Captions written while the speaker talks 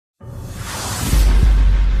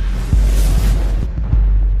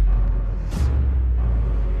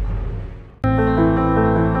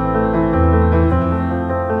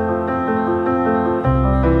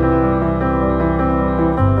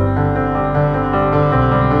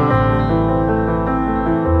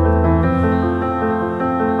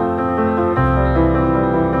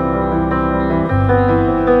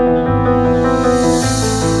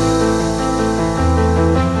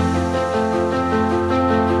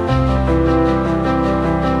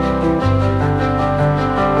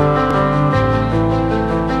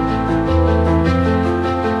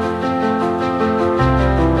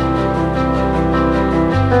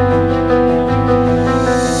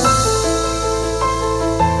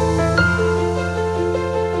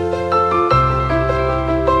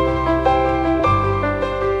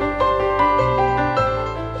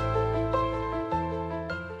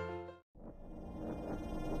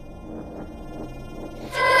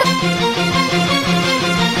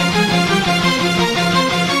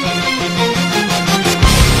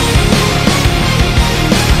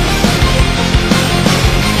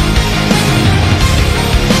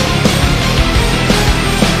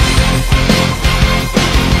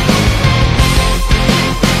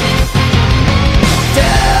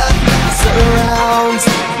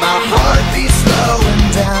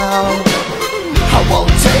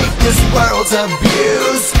This world's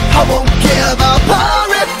abuse, I won't give up or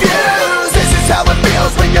refuse. This is how it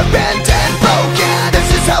feels when you're bent and broken. This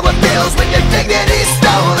is how it feels when your dignity's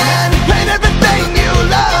stolen and everything you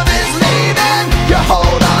love is leaving. You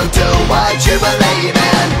hold on to what you believe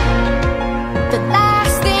in. The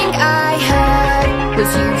last thing I heard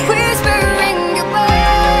was you whispering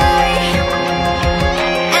goodbye,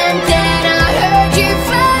 and then I heard you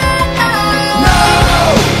fly. No,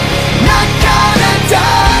 not gonna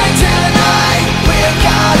die tonight. We're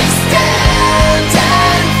gonna stand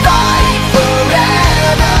and fight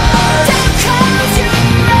forever. Don't close your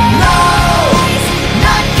eyes. No,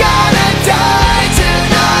 not gonna die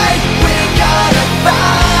tonight. We're gonna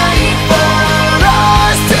fight for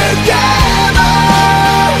us together.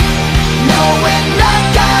 No, we're not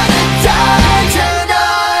gonna die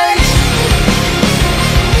tonight.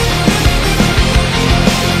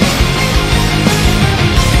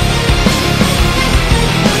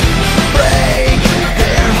 Break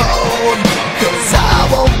their hold, 'cause I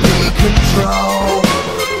won't be controlled.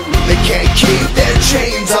 They can't keep their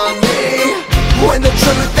chains on me when the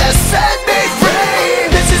truth has set me free.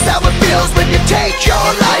 This is how it feels when you take your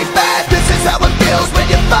life back. This is how it feels when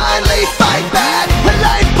you finally fight back. When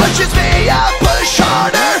life pushes me, I push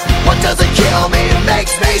harder. What doesn't kill me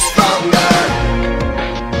makes me stronger.